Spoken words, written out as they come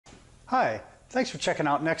Hi, thanks for checking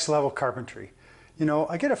out Next Level Carpentry. You know,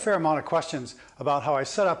 I get a fair amount of questions about how I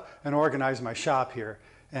set up and organize my shop here.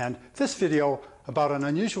 And this video about an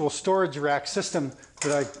unusual storage rack system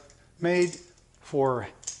that I made for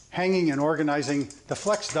hanging and organizing the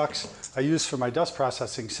flex ducts I use for my dust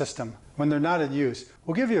processing system when they're not in use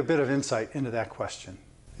will give you a bit of insight into that question.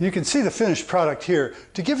 You can see the finished product here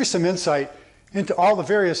to give you some insight into all the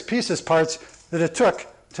various pieces, parts that it took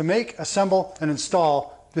to make, assemble, and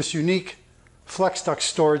install this unique Flex Duct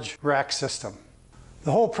Storage Rack system.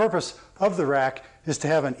 The whole purpose of the rack is to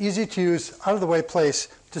have an easy-to-use, out-of-the-way place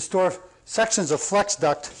to store sections of flex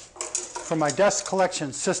duct from my desk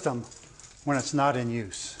collection system when it's not in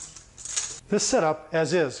use. This setup,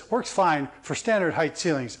 as is, works fine for standard height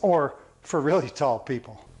ceilings or for really tall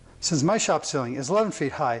people. Since my shop ceiling is 11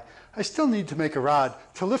 feet high, I still need to make a rod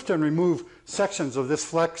to lift and remove sections of this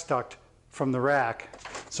flex duct from the rack,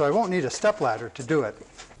 so I won't need a stepladder to do it.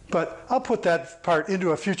 But I'll put that part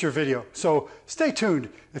into a future video, so stay tuned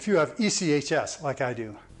if you have ECHS like I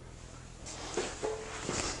do.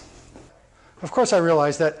 Of course, I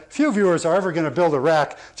realize that few viewers are ever going to build a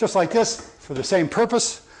rack just like this for the same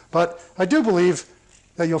purpose, but I do believe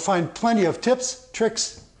that you'll find plenty of tips,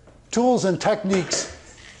 tricks, tools, and techniques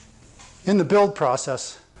in the build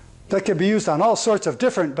process that can be used on all sorts of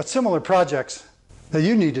different but similar projects that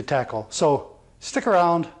you need to tackle. So stick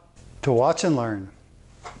around to watch and learn.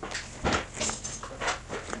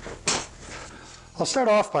 I'll start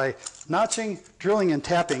off by notching, drilling, and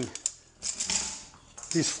tapping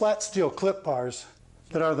these flat steel clip bars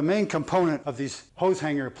that are the main component of these hose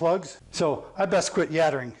hanger plugs. So I best quit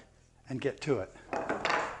yattering and get to it.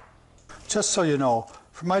 Just so you know,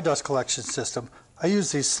 for my dust collection system, I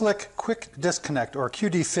use these slick, quick disconnect or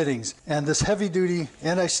QD fittings and this heavy-duty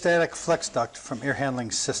anti-static flex duct from Air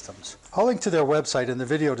Handling Systems. I'll link to their website in the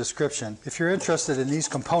video description if you're interested in these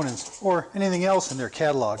components or anything else in their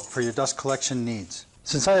catalog for your dust collection needs.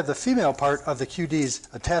 Since I have the female part of the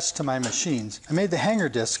QDs attached to my machines, I made the hanger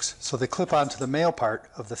discs so they clip onto the male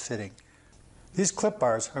part of the fitting. These clip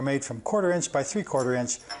bars are made from 1/4 inch by 3/4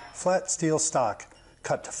 inch flat steel stock,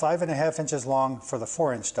 cut to 5.5 inches long for the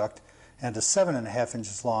 4-inch duct and to 7.5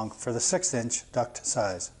 inches long for the 6-inch duct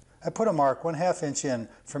size. I put a mark 1/2 inch in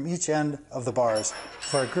from each end of the bars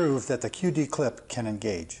for a groove that the QD clip can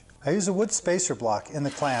engage. I use a wood spacer block in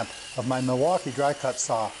the clamp of my Milwaukee dry cut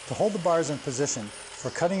saw to hold the bars in position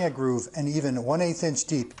for cutting a groove and even 1/8 inch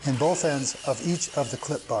deep in both ends of each of the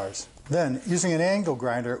clip bars. Then, using an angle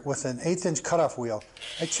grinder with an 1/8 inch cutoff wheel,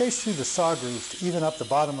 I chase through the saw groove to even up the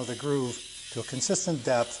bottom of the groove to a consistent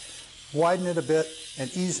depth, widen it a bit,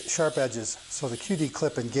 and ease sharp edges so the QD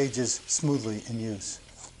clip engages smoothly in use.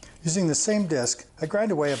 Using the same disc, I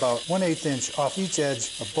grind away about 1/8 inch off each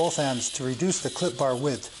edge of both ends to reduce the clip bar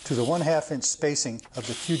width to the 1/2 inch spacing of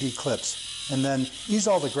the QD clips, and then ease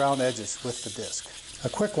all the ground edges with the disc. A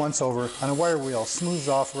quick once over on a wire wheel smooths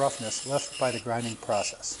off roughness left by the grinding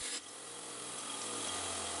process.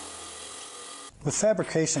 With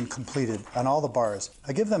fabrication completed on all the bars,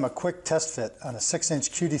 I give them a quick test fit on a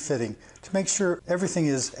 6-inch QD fitting to make sure everything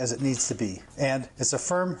is as it needs to be, and it's a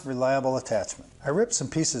firm, reliable attachment. I ripped some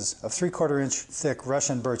pieces of 3/4 inch thick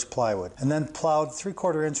Russian birch plywood and then plowed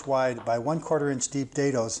 3/4 inch wide by 1/4 inch deep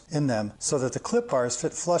dados in them so that the clip bars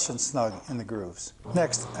fit flush and snug in the grooves.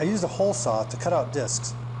 Next, I used a hole saw to cut out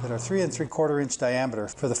discs that are 3 3/4 inch diameter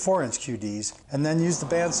for the 4-inch QDs, and then used the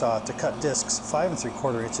bandsaw to cut discs 5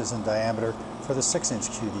 3/4 inches in diameter for the 6-inch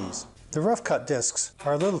QDs. The rough cut discs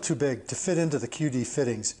are a little too big to fit into the QD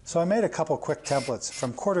fittings, so I made a couple quick templates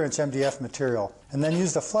from 1/4 inch MDF material and then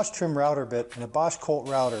used a flush trim router bit and a Bosch Colt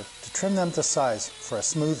router to trim them to size for a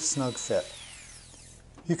smooth, snug fit.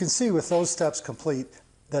 You can see with those steps complete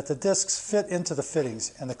that the discs fit into the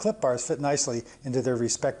fittings and the clip bars fit nicely into their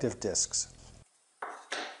respective discs.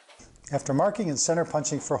 After marking and center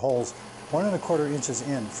punching for holes 1 1/4 inches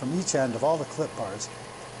in from each end of all the clip bars,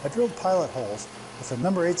 I drilled pilot holes with a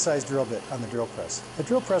number 8 size drill bit on the drill press. The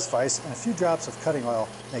drill press vise and a few drops of cutting oil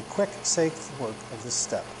make quick, safe work of this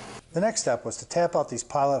step. The next step was to tap out these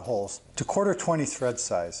pilot holes to 1/4 thread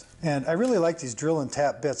size. And I really like these drill and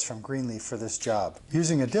tap bits from Greenleaf for this job.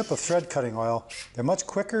 Using a dip of thread cutting oil, they're much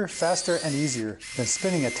quicker, faster, and easier than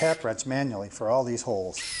spinning a tap wrench manually for all these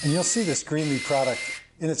holes. And you'll see this Greenleaf product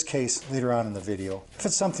in its case later on in the video, if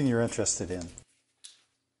it's something you're interested in.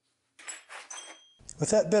 With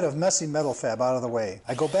that bit of messy metal fab out of the way,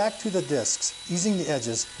 I go back to the discs, easing the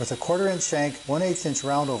edges with a 1/4 inch shank, 1/8 inch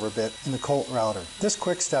roundover bit in the Colt router. This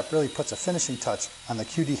quick step really puts a finishing touch on the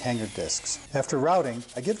QD hanger discs. After routing,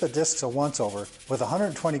 I give the discs a once over with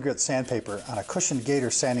 120 grit sandpaper on a cushioned gator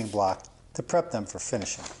sanding block to prep them for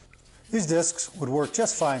finishing. These discs would work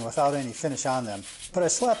just fine without any finish on them, but I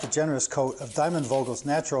slapped a generous coat of Diamond Vogel's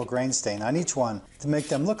natural grain stain on each one to make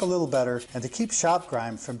them look a little better and to keep shop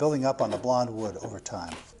grime from building up on the blonde wood over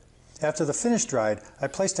time. After the finish dried, I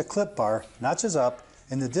placed a clip bar, notches up,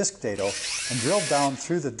 in the disc dado and drilled down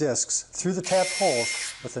through the discs through the tapped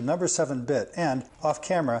holes with the number 7 bit and, off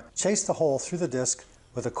camera, chased the hole through the disc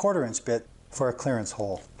with a 1/4 inch bit for a clearance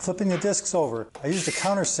hole. Flipping the discs over, I used a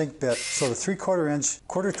countersink bit so the 3/4 inch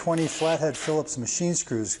 1/4-20 flathead Phillips machine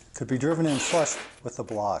screws could be driven in flush with the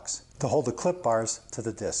blocks to hold the clip bars to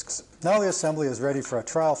the discs. Now the assembly is ready for a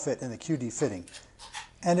trial fit in the QD fitting,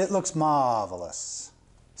 and it looks marvelous.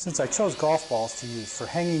 Since I chose golf balls to use for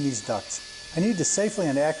hanging these ducts, I need to safely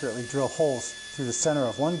and accurately drill holes through the center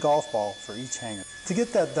of one golf ball for each hanger. To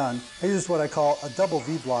get that done, I used what I call a double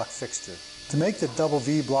V-block fixture. To make the double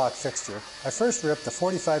V-block fixture, I first ripped a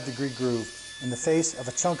 45-degree groove in the face of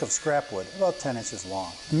a chunk of scrap wood about 10 inches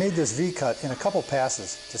long. I made this V-cut in a couple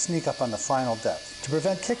passes to sneak up on the final depth. To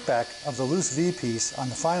prevent kickback of the loose V-piece on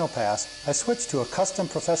the final pass, I switched to a custom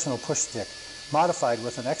professional push stick modified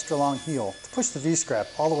with an extra long heel to push the V-scrap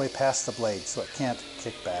all the way past the blade so it can't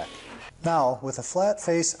kick back. Now, with the flat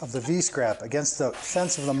face of the V-scrap against the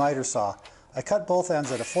fence of the miter saw, I cut both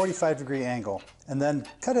ends at a 45-degree angle and then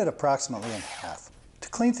cut it approximately in half. To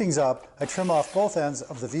clean things up, I trim off both ends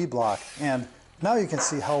of the V-block, and now you can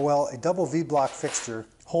see how well a double V-block fixture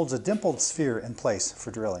holds a dimpled sphere in place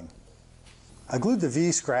for drilling. I glued the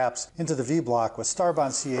V-scraps into the V-block with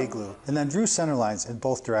Starbond CA glue and then drew center lines in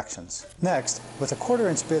both directions. Next, with a 1/4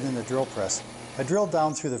 inch bit in the drill press, I drilled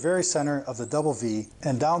down through the very center of the double V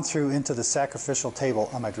and down through into the sacrificial table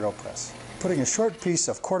on my drill press. Putting a short piece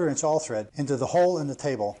of 1/4 inch all thread into the hole in the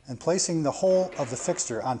table and placing the hole of the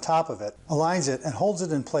fixture on top of it aligns it and holds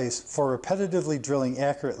it in place for repetitively drilling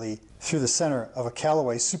accurately through the center of a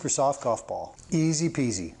Callaway Super Soft golf ball. Easy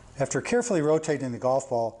peasy. After carefully rotating the golf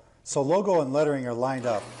ball so logo and lettering are lined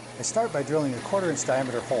up, I start by drilling a 1/4 inch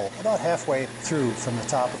diameter hole about halfway through from the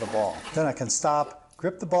top of the ball. Then I can stop,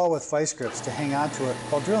 grip the ball with vice grips to hang on to it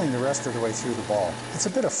while drilling the rest of the way through the ball. It's a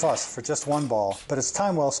bit of fuss for just one ball, but it's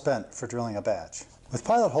time well spent for drilling a batch. With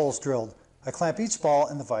pilot holes drilled, I clamp each ball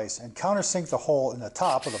in the vise and countersink the hole in the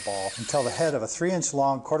top of the ball until the head of a 3-inch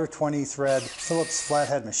long 1/4-20 thread Phillips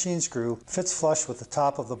flathead machine screw fits flush with the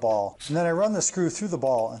top of the ball, and then I run the screw through the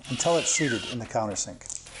ball until it's seated in the countersink.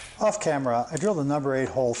 Off camera, I drilled a number 8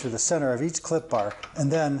 hole through the center of each clip bar,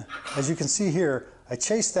 and then, as you can see here, I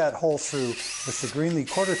chased that hole through with the Greenlee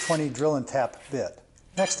 1/4-20 drill and tap bit.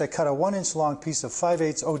 Next, I cut a 1-inch long piece of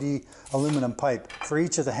 5/8 OD aluminum pipe for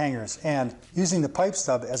each of the hangers and, using the pipe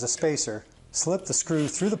stub as a spacer, slipped the screw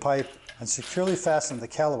through the pipe and securely fastened the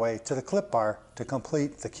Callaway to the clip bar to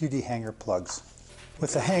complete the QD hanger plugs.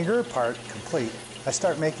 With the hanger part complete, I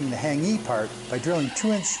start making the hangee part by drilling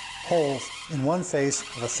 2-inch holes in one face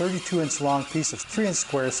of a 32-inch long piece of 3-inch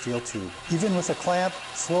square steel tube. Even with a clamp,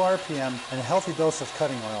 slow RPM, and a healthy dose of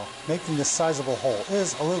cutting oil, making this sizable hole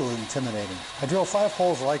is a little intimidating. I drill 5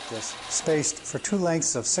 holes like this, spaced for 2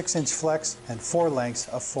 lengths of 6-inch flex and 4 lengths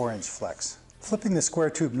of 4-inch flex. Flipping the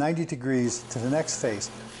square tube 90 degrees to the next face,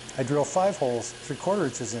 I drill 5 holes 3/4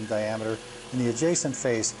 inches in diameter in the adjacent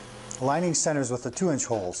face, aligning centers with the 2-inch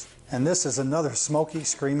holes. And this is another smoky,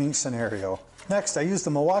 screaming scenario. Next, I use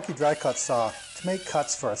the Milwaukee dry cut saw to make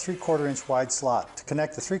cuts for a 3/4 inch wide slot to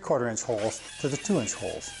connect the 3/4 inch holes to the 2-inch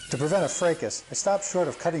holes. To prevent a fracas, I stopped short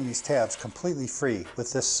of cutting these tabs completely free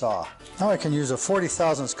with this saw. Now I can use a 40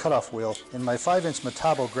 thousandths cutoff wheel in my 5-inch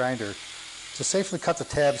Metabo grinder to safely cut the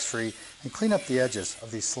tabs free and clean up the edges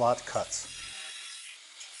of these slot cuts.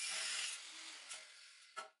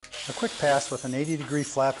 A quick pass with an 80-degree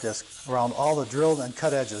flap disc around all the drilled and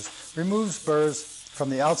cut edges removes burrs from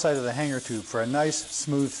the outside of the hanger tube for a nice,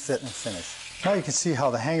 smooth fit and finish. Now you can see how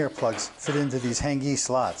the hanger plugs fit into these hangee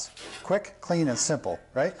slots. Quick, clean, and simple,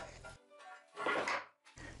 right?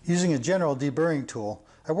 Using a general deburring tool,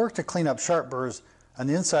 I work to clean up sharp burrs on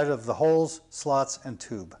the inside of the holes, slots, and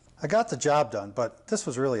tube. I got the job done, but this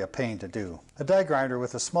was really a pain to do. A die grinder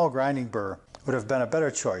with a small grinding burr would have been a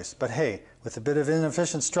better choice, but hey, with a bit of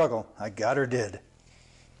inefficient struggle, I got her did.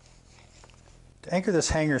 To anchor this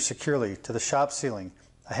hanger securely to the shop ceiling,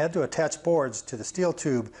 I had to attach boards to the steel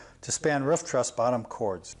tube to span roof truss bottom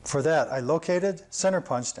cords. For that, I located, center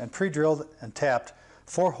punched, and pre-drilled and tapped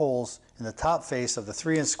 4 holes in the top face of the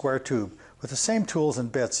 3-inch square tube with the same tools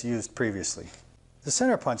and bits used previously. The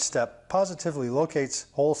center punch step positively locates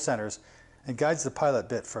hole centers and guides the pilot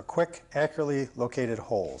bit for quick, accurately located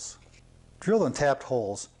holes. Drilled and tapped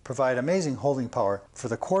holes provide amazing holding power for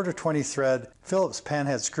the 1/4-20 thread Phillips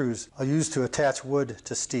panhead screws I'll use to attach wood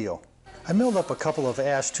to steel. I milled up a couple of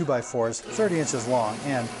ash 2x4s 30 inches long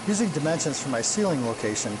and, using dimensions from my ceiling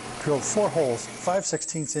location, drilled 4 holes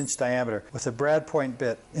 5/16 inch diameter with a brad point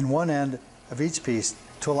bit in one end of each piece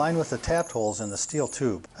to align with the tapped holes in the steel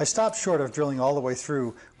tube. I stopped short of drilling all the way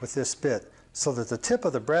through with this bit so that the tip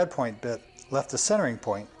of the brad point bit left the centering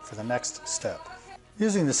point for the next step.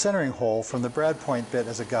 Using the centering hole from the brad point bit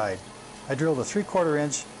as a guide, I drilled a 3/4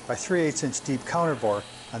 inch by 3/8 inch deep counterbore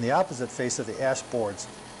on the opposite face of the ash boards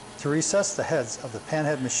to recess the heads of the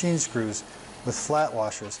panhead machine screws with flat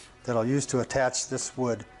washers that I'll use to attach this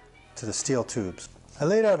wood to the steel tubes. I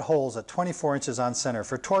laid out holes at 24 inches on center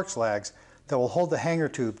for Torx lags that will hold the hanger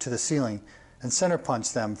tube to the ceiling and center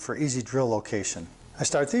punch them for easy drill location. I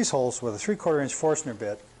start these holes with a 3/4 inch Forstner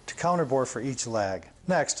bit to counterbore for each lag.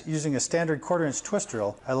 Next, using a standard 1/4 inch twist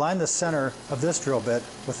drill, I line the center of this drill bit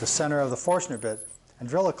with the center of the Forstner bit and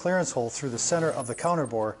drill a clearance hole through the center of the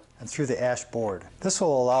counterbore and through the ash board. This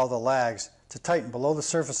will allow the lags to tighten below the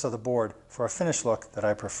surface of the board for a finish look that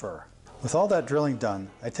I prefer. With all that drilling done,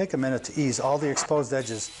 I take a minute to ease all the exposed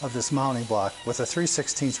edges of this mounting block with a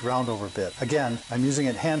 3/16 roundover bit. Again, I'm using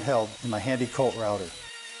it handheld in my handy Colt router.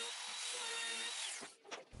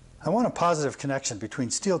 I want a positive connection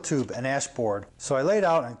between steel tube and ash board, so I laid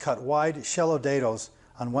out and cut wide, shallow dados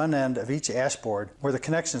on one end of each ash board where the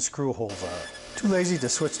connection screw holes are. Too lazy to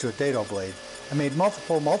switch to a dado blade, I made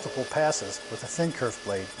multiple passes with a thin kerf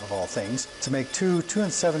blade, of all things, to make two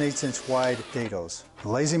 2 7/8 inch wide dados. The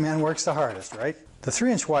lazy man works the hardest, right? The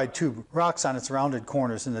 3-inch wide tube rocks on its rounded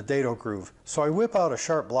corners in the dado groove, so I whip out a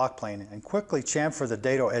sharp block plane and quickly chamfer the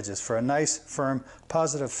dado edges for a nice, firm,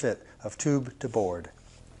 positive fit of tube to board.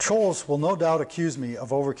 Trolls will no doubt accuse me of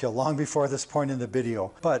overkill long before this point in the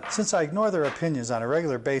video, but since I ignore their opinions on a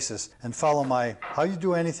regular basis and follow my "how you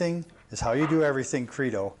do anything is how you do everything"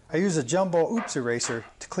 credo, I use a jumbo oops eraser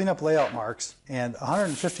to clean up layout marks and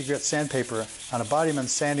 150 grit sandpaper on a Bodyman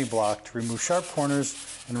sanding block to remove sharp corners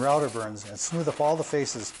and router burns and smooth up all the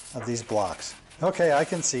faces of these blocks. Okay, I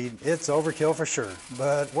concede, it's overkill for sure,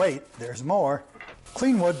 but wait, there's more.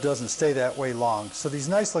 Clean wood doesn't stay that way long, so these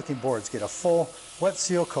nice looking boards get a full wet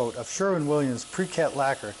seal coat of Sherwin-Williams pre-cat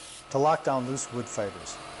lacquer to lock down loose wood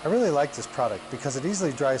fibers. I really like this product because it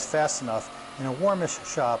easily dries fast enough in a warmish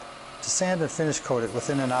shop to sand and finish coat it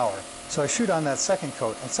within an hour. So I shoot on that second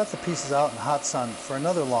coat and set the pieces out in the hot sun for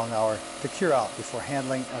another long hour to cure out before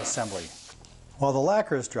handling and assembly. While the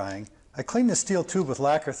lacquer is drying, I clean the steel tube with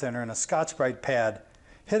lacquer thinner in a Scotch-Brite pad,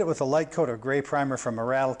 hit it with a light coat of gray primer from a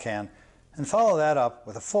rattle can, and follow that up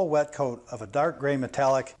with a full wet coat of a dark gray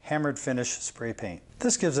metallic hammered finish spray paint.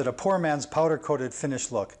 This gives it a poor man's powder coated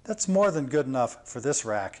finish look. That's more than good enough for this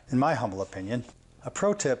rack, in my humble opinion. A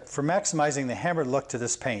pro tip for maximizing the hammered look to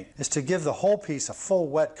this paint is to give the whole piece a full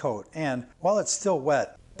wet coat and, while it's still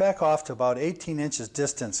wet, back off to about 18 inches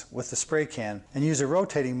distance with the spray can and use a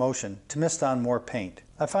rotating motion to mist on more paint.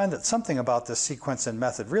 I find that something about this sequence and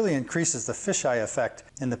method really increases the fisheye effect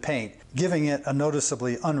in the paint, giving it a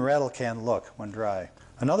noticeably un-rattle can look when dry.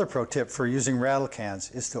 Another pro tip for using rattle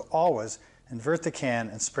cans is to always invert the can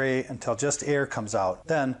and spray until just air comes out.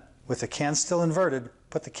 Then, with the can still inverted,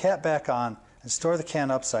 put the cap back on and store the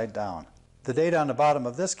can upside down. The date on the bottom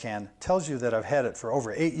of this can tells you that I've had it for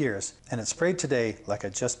over 8 years and it's sprayed today like I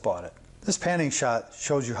just bought it. This panning shot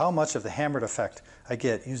shows you how much of the hammered effect I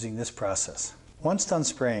get using this process. Once done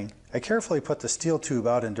spraying, I carefully put the steel tube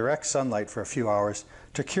out in direct sunlight for a few hours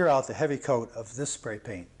to cure out the heavy coat of this spray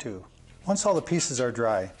paint too. Once all the pieces are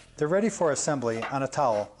dry, they're ready for assembly on a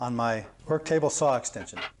towel on my work table saw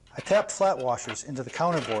extension. I tap flat washers into the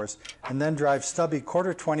counterbores and then drive stubby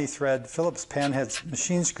 1/4-20 thread Phillips panhead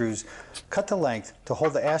machine screws cut to length to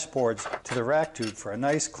hold the ash boards to the rack tube for a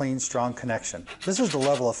nice, clean, strong connection. This is the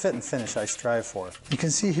level of fit and finish I strive for. You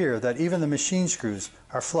can see here that even the machine screws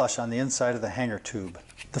are flush on the inside of the hanger tube.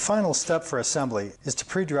 The final step for assembly is to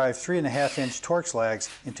pre-drive 3.5 inch Torx lags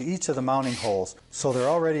into each of the mounting holes so they're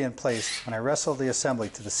already in place when I wrestle the assembly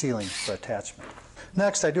to the ceiling for attachment.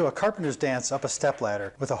 Next, I do a carpenter's dance up a step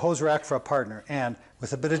ladder with a hose rack for a partner and,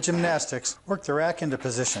 with a bit of gymnastics, work the rack into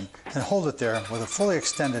position and hold it there with a fully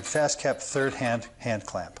extended fast-cap third hand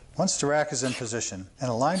clamp. Once the rack is in position and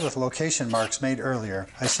aligned with location marks made earlier,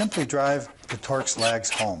 I simply drive the Torx lags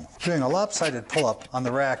home. Doing a lopsided pull-up on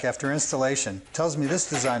the rack after installation tells me this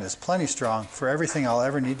design is plenty strong for everything I'll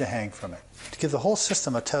ever need to hang from it. To give the whole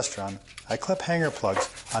system a test run, I clip hanger plugs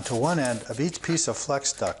onto one end of each piece of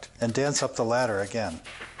flex duct and dance up the ladder again.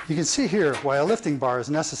 You can see here why a lifting bar is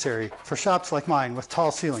necessary for shops like mine with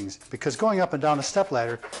tall ceilings, because going up and down a step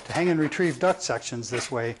ladder to hang and retrieve duct sections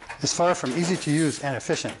this way is far from easy to use and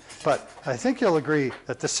efficient, but I think you'll agree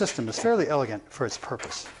that this system is fairly elegant for its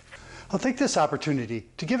purpose. I'll take this opportunity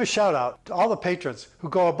to give a shout out to all the patrons who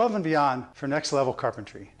go above and beyond for Next Level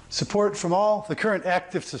Carpentry. Support from all the current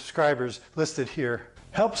active subscribers listed here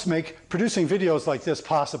helps make producing videos like this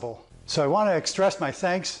possible. So I want to express my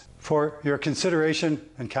thanks for your consideration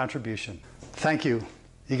and contribution. Thank you.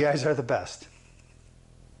 You guys are the best.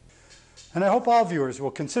 And I hope all viewers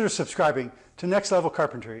will consider subscribing to Next Level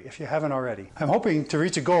Carpentry if you haven't already. I'm hoping to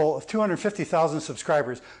reach a goal of 250,000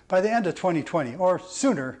 subscribers by the end of 2020 or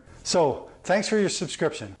sooner. So thanks for your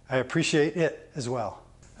subscription. I appreciate it as well.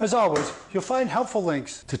 As always, you'll find helpful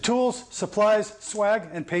links to tools, supplies, swag,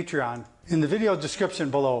 and Patreon in the video description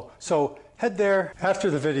below. So head there after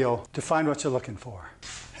the video to find what you're looking for.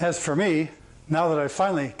 As for me, now that I've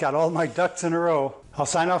finally got all my ducks in a row, I'll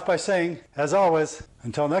sign off by saying, as always,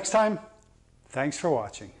 until next time, thanks for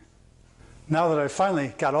watching. Now that I've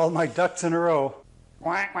finally got all my ducks in a row,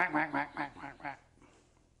 quack, quack, quack, quack, quack, quack, quack.